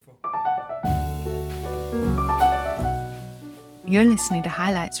You're listening to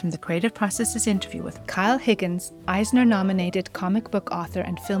highlights from the Creative Processes interview with Kyle Higgins, Eisner-nominated comic book author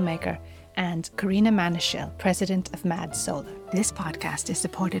and filmmaker, and KARINA MANASHIL, president of Mad Solar. This podcast is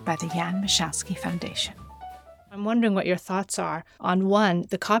supported by the Jan Michalski Foundation. I'm wondering what your thoughts are on, one,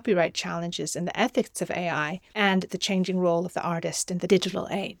 the copyright challenges and the ethics of AI, and the changing role of the artist in the digital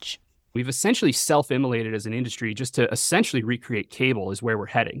age. We've essentially self-immolated as an industry just to essentially recreate cable is where we're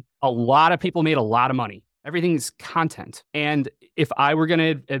heading. A lot of people made a lot of money. Everything's content. And if I were going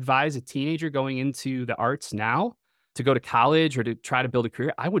to advise a teenager going into the arts now to go to college or to try to build a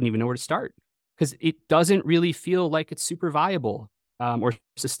career, I wouldn't even know where to start because it doesn't really feel like it's super viable or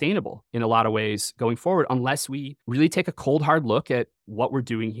sustainable in a lot of ways going forward unless we really take a cold, hard look at what we're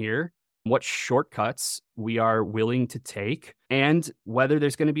doing here, what shortcuts we are willing to take, and whether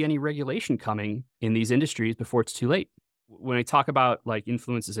there's going to be any regulation coming in these industries before it's too late. When I talk about like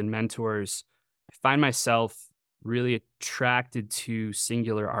influences and mentors, I find myself really attracted to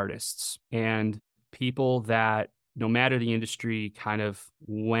singular artists and people that, no matter the industry, kind of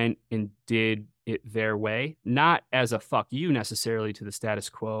went and did it their way, not as a fuck you necessarily to the status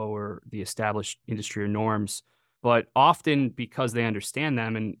quo or the established industry or norms, but often because they understand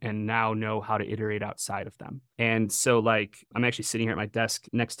them and now know how to iterate outside of them. And so like, I'm actually sitting here at my desk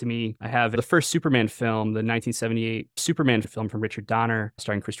next to me. I have the first Superman film, the 1978 Superman film from Richard Donner,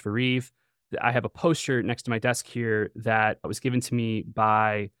 starring Christopher Reeve. I have a poster next to my desk here that was given to me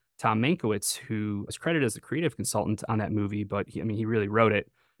by Tom Mankiewicz, who was credited as the creative consultant on that movie, but he really wrote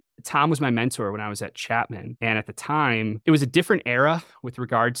it. Tom was my mentor when I was at Chapman. And at the time, it was a different era with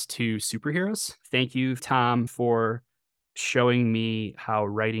regards to superheroes. Thank you, Tom, for showing me how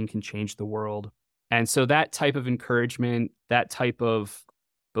writing can change the world. And so that type of encouragement, that type of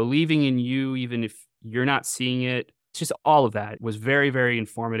believing in you, even if you're not seeing it, just all of that was very, very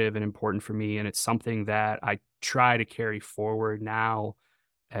informative and important for me. And it's something that I try to carry forward now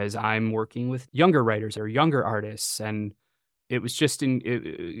as I'm working with younger writers or younger artists. And it was just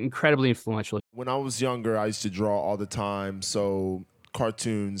incredibly influential. When I was younger, I used to draw all the time. So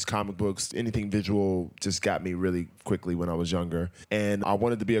cartoons, comic books, anything visual just got me really quickly when I was younger. And I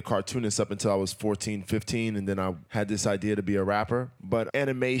wanted to be a cartoonist up until I was 14, 15. And then I had this idea to be a rapper. But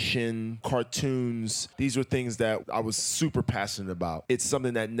animation, cartoons, these were things that I was super passionate about. It's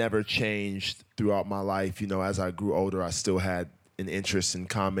something that never changed throughout my life. You know, as I grew older, I still had an interest in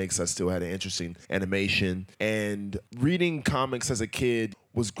comics. I still had an interest in animation. And reading comics as a kid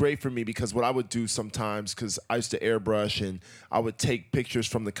was great for me because what I would do sometimes, because I used to airbrush and I would take pictures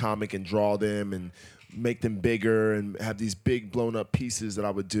from the comic and draw them and make them bigger and have these big blown up pieces that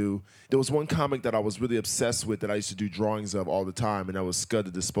I would do. There was one comic that I was really obsessed with that I used to do drawings of all the time, and that was Scud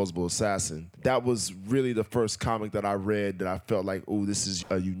the Disposable Assassin. That was really the first comic that I read that I felt like, oh, this is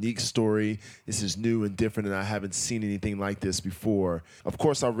a unique story. This is new and different, and I haven't seen anything like this before. Of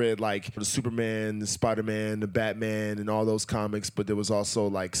course, I read like the Superman, the Spider-Man, the Batman, and all those comics, but there was also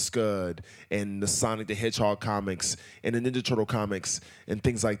like Scud and the Sonic the Hedgehog comics and the Ninja Turtle comics and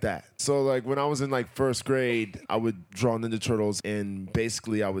things like that. So like when I was in like first grade, I would draw Ninja Turtles, and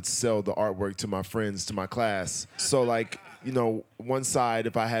basically I would sell the artwork to my friends, to my class. So like, you know, one side,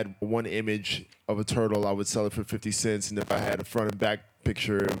 if I had one image of a turtle, I would sell it for 50 cents. And if I had a front and back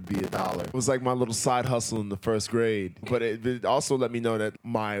picture, it would be $1. It was like my little side hustle in the first grade. But it also let me know that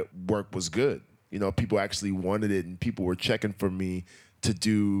my work was good. You know, people actually wanted it, and people were checking for me to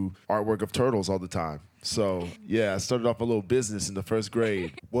do artwork of turtles all the time. So, yeah, I started off a little business in the first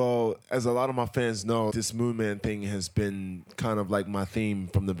grade. Well, as a lot of my fans know, this Moon Man thing has been kind of like my theme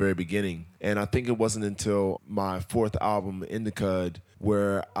from the very beginning. And I think it wasn't until my fourth album, In the Cud,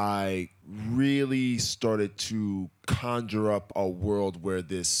 where I really started to conjure up a world where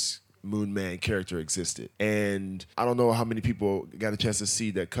this Moon Man character existed. And I don't know how many people got a chance to see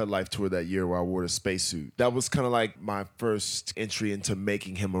that Cut Life tour that year where I wore the spacesuit. That was kind of like my first entry into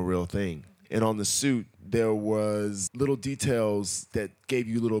making him a real thing. And on the suit, there was little details that gave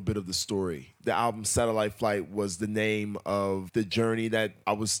you a little bit of the story. The album Satellite Flight was the name of the journey that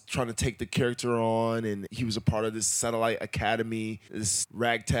I was trying to take the character on, and he was a part of this satellite academy, this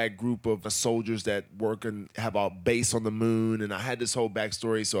ragtag group of soldiers that work and have a base on the moon, and I had this whole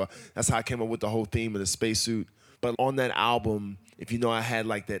backstory, so that's how I came up with the whole theme of the spacesuit. But on that album, if you know, I had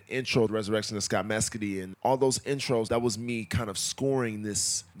like that intro, The Resurrection of Scott Mescudi, and all those intros, that was me kind of scoring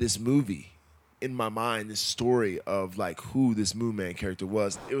this movie. In my mind, this story of like who this Moon Man character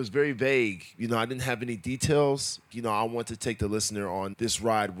was. It was very vague. You know, I didn't have any details. You know, I want to take the listener on this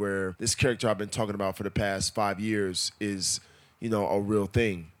ride where this character I've been talking about for the past 5 years is, you know, a real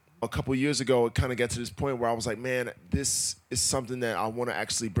thing. A couple years ago, it kind of got to this point where I was like, man, this is something that I want to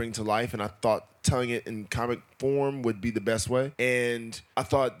actually bring to life. And I thought telling it in comic form would be the best way. And I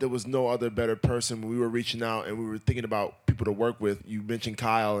thought there was no other better person. When we were reaching out and we were thinking about people to work with, you mentioned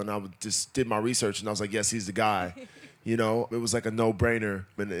Kyle, and I just did my research, and I was like, yes, he's the guy. You know, it was like a no-brainer.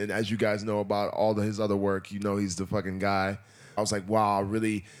 And as you guys know about all of his other work, you know he's the fucking guy. I was like, wow, I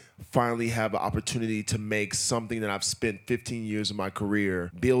really finally have an opportunity to make something that I've spent 15 years of my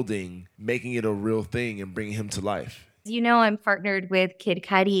career building, making it a real thing and bringing him to life. You know, I'm partnered with Kid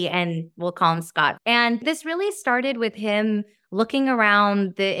Cudi, and we'll call him Scott. And this really started with him looking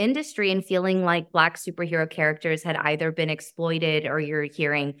around the industry and feeling like Black superhero characters had either been exploited, or you're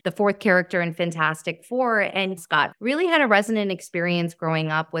hearing the fourth character in Fantastic Four. And Scott really had a resonant experience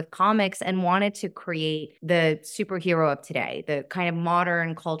growing up with comics and wanted to create the superhero of today, the kind of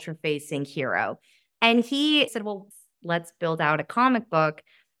modern culture-facing hero. And he said, well, let's build out a comic book.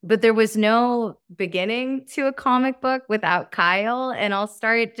 But there was no beginning to a comic book without Kyle. And I'll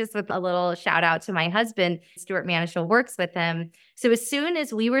start just with a little shout out to my husband. Stuart Manashil works with him. So as soon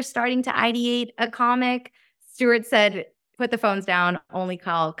as we were starting to ideate a comic, Stuart said, put the phones down, only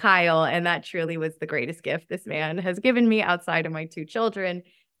call Kyle. And that truly was the greatest gift this man has given me outside of my two children.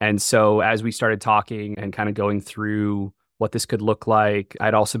 And so as we started talking and kind of going through what this could look like,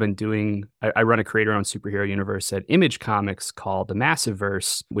 I'd also been I run a creator-owned superhero universe at Image Comics called The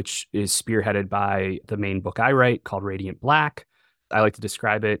Massiveverse, which is spearheaded by the main book I write called Radiant Black. I like to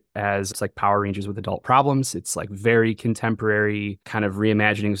describe it as it's like Power Rangers with adult problems. It's like very contemporary kind of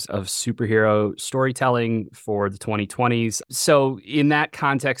reimaginings of superhero storytelling for the 2020s. So in that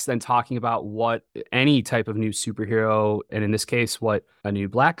context, then talking about what any type of new superhero, and in this case, what a new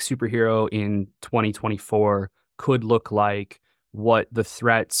Black superhero in 2024 could look like, what the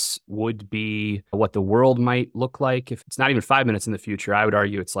threats would be, what the world might look like. If it's not even 5 minutes in the future, I would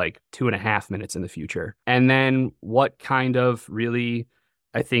argue it's like 2.5 minutes in the future. And then what kind of really,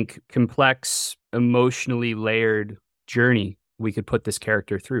 I think, complex, emotionally layered journey we could put this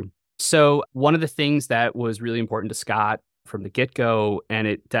character through. So one of the things that was really important to Scott from the get-go, and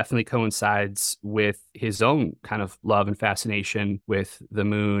it definitely coincides with his own kind of love and fascination with the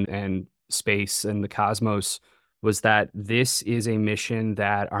moon and space and the cosmos, was that this is a mission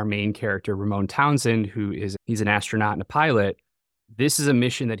that our main character, Ramon Townsend, he's an astronaut and a pilot, this is a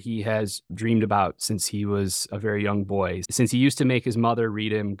mission that he has dreamed about since he was a very young boy, since he used to make his mother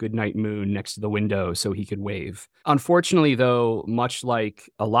read him Goodnight Moon next to the window so he could wave. Unfortunately, though, much like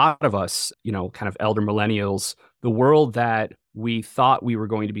a lot of us, you know, kind of elder millennials, the world that we thought we were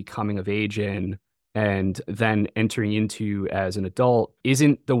going to be coming of age in and then entering into as an adult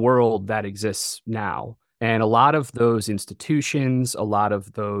isn't the world that exists now. And a lot of those institutions, a lot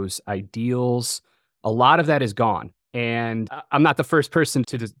of those ideals, a lot of that is gone. And I'm not the first person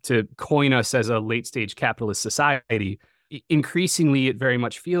to coin us as a late stage capitalist society. Increasingly, it very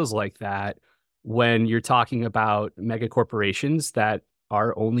much feels like that when you're talking about mega corporations that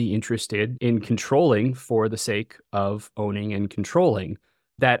are only interested in controlling for the sake of owning and controlling.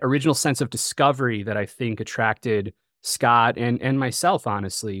 That original sense of discovery that I think attracted Scott and myself,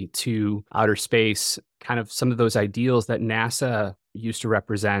 honestly, to outer space, kind of some of those ideals that NASA used to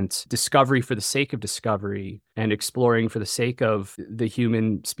represent, discovery for the sake of discovery and exploring for the sake of the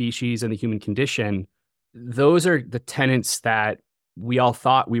human species and the human condition. Those are the tenets that we all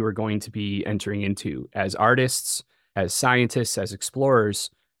thought we were going to be entering into as artists, as scientists, as explorers.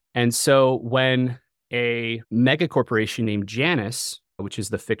 And so when a mega corporation named Janus, which is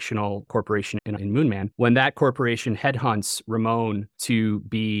the fictional corporation in Moonman, when that corporation headhunts Ramon to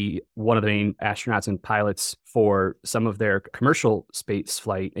be one of the main astronauts and pilots for some of their commercial space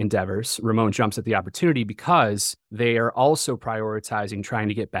flight endeavors, Ramon jumps at the opportunity because they are also prioritizing trying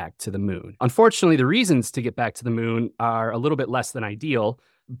to get back to the moon. Unfortunately, the reasons to get back to the moon are a little bit less than ideal.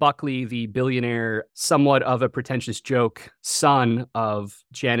 Buckley, the billionaire, somewhat of a pretentious joke, son of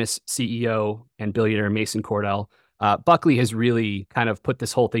Janus CEO and billionaire Mason Cordell, Buckley has really kind of put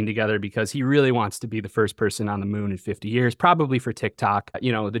this whole thing together because he really wants to be the first person on the moon in 50 years, probably for TikTok,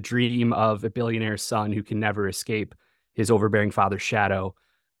 you know, the dream of a billionaire's son who can never escape his overbearing father's shadow.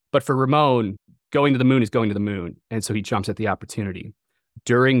 But for Ramon, going to the moon is going to the moon. And so he jumps at the opportunity.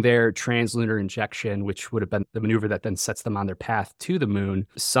 During their translunar injection, which would have been the maneuver that then sets them on their path to the moon,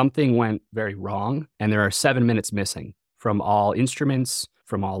 something went very wrong. And there are 7 minutes missing from all instruments,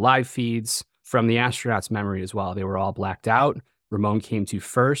 from all live feeds, from the astronauts' memory as well. They were all blacked out. Ramon came to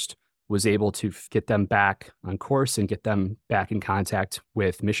first, was able to get them back on course and get them back in contact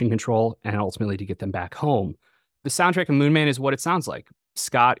with mission control and ultimately to get them back home. The soundtrack of Moonman is what it sounds like.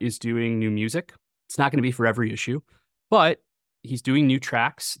 Scott is doing new music. It's not going to be for every issue, but he's doing new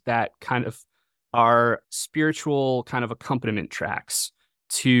tracks that kind of are spiritual kind of accompaniment tracks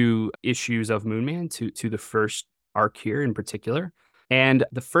to issues of Moonman, to the first arc here in particular. And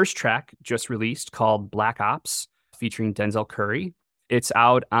the first track just released called Black Ops, featuring Denzel Curry. It's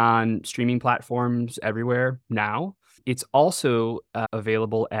out on streaming platforms everywhere now. It's also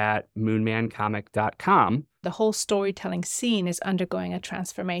available at moonmancomic.com. The whole storytelling scene is undergoing a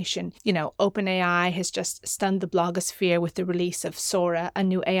transformation. You know, OpenAI has just stunned the blogosphere with the release of Sora, a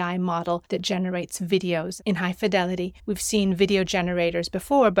new AI model that generates videos in high fidelity. We've seen video generators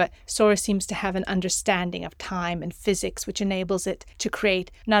before, but Sora seems to have an understanding of time and physics, which enables it to create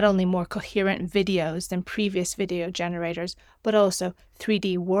not only more coherent videos than previous video generators, but also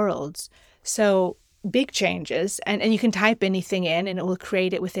 3D worlds. So big changes, and you can type anything in and it will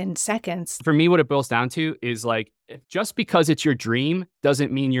create it within seconds. For me, what it boils down to is like, just because it's your dream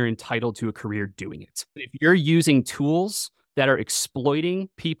doesn't mean you're entitled to a career doing it. If you're using tools that are exploiting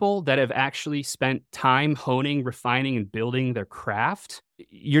people that have actually spent time honing, refining, and building their craft,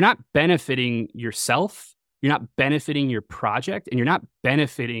 you're not benefiting yourself, you're not benefiting your project, and you're not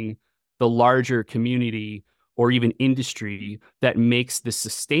benefiting the larger community or even industry that makes this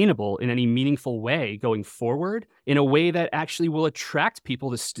sustainable in any meaningful way going forward, in a way that actually will attract people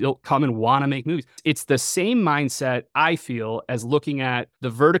to still come and want to make movies. It's the same mindset, I feel, as looking at the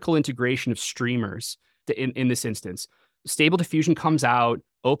vertical integration of streamers in this instance. Stable Diffusion comes out,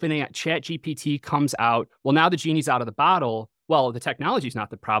 OpenAI, ChatGPT comes out. Well, now the genie's out of the bottle. Well, the technology's not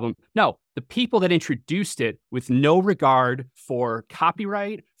the problem. No, the people that introduced it with no regard for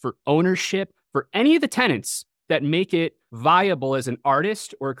copyright, for ownership, for any of the tenets that make it viable as an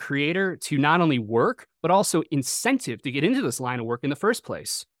artist or a creator to not only work, but also incentive to get into this line of work in the first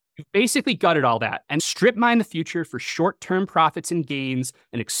place. You've basically gutted all that and strip mine the future for short-term profits and gains,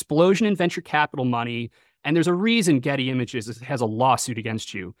 an explosion in venture capital money. And there's a reason Getty Images has a lawsuit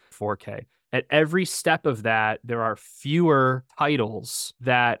against you, 4K. At every step of that, there are fewer titles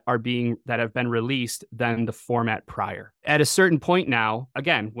that have been released than the format prior. At a certain point now,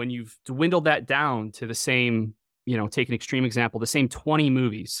 again, when you've dwindled that down to the same, take an extreme example, the same 20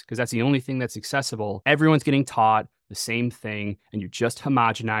 movies, because that's the only thing that's accessible, everyone's getting taught the same thing, and you're just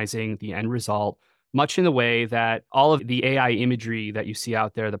homogenizing the end result, much in the way that all of the AI imagery that you see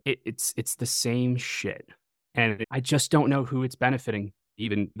out there, it's the same shit. And I just don't know who it's benefiting.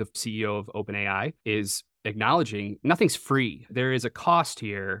 Even the CEO of OpenAI is acknowledging nothing's free. There is a cost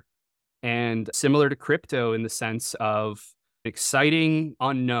here, and similar to crypto in the sense of exciting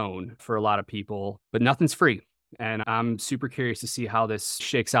unknown for a lot of people, but nothing's free. And I'm super curious to see how this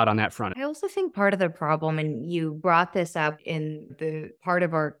shakes out on that front. I also think part of the problem, and you brought this up in the part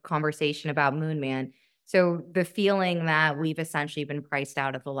of our conversation about Moonman, so the feeling that we've essentially been priced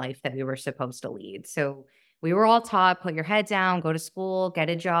out of the life that we were supposed to lead. So we were all taught, put your head down, go to school, get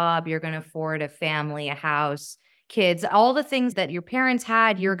a job. You're going to afford a family, a house, kids, all the things that your parents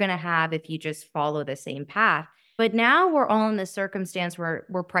had, you're going to have if you just follow the same path. But now we're all in this circumstance where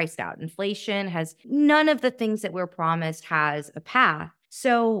we're priced out. Inflation has none of the things that we're promised has a path.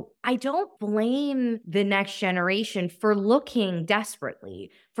 So I don't blame the next generation for looking desperately,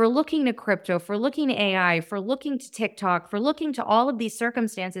 for looking to crypto, for looking to AI, for looking to TikTok, for looking to all of these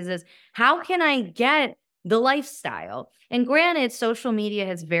circumstances as how can I get the lifestyle? And granted, social media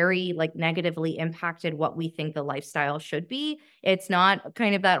has very negatively impacted what we think the lifestyle should be. It's not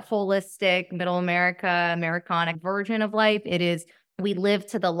kind of that holistic middle Americanic version of life. It is, we live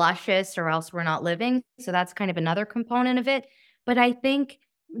to the luscious or else we're not living. So that's kind of another component of it. But I think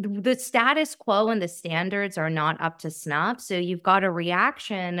the status quo and the standards are not up to snuff. So you've got a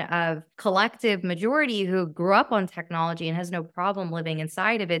reaction of collective majority who grew up on technology and has no problem living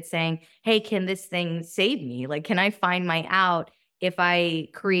inside of it saying, hey, can this thing save me? Can I find my out if I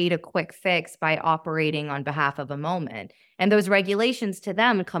create a quick fix by operating on behalf of a moment? And those regulations to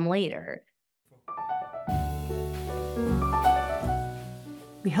them come later.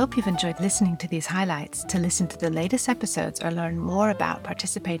 We hope you've enjoyed listening to these highlights. To listen to the latest episodes or learn more about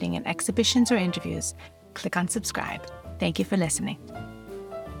participating in exhibitions or interviews, click on subscribe. Thank you for listening.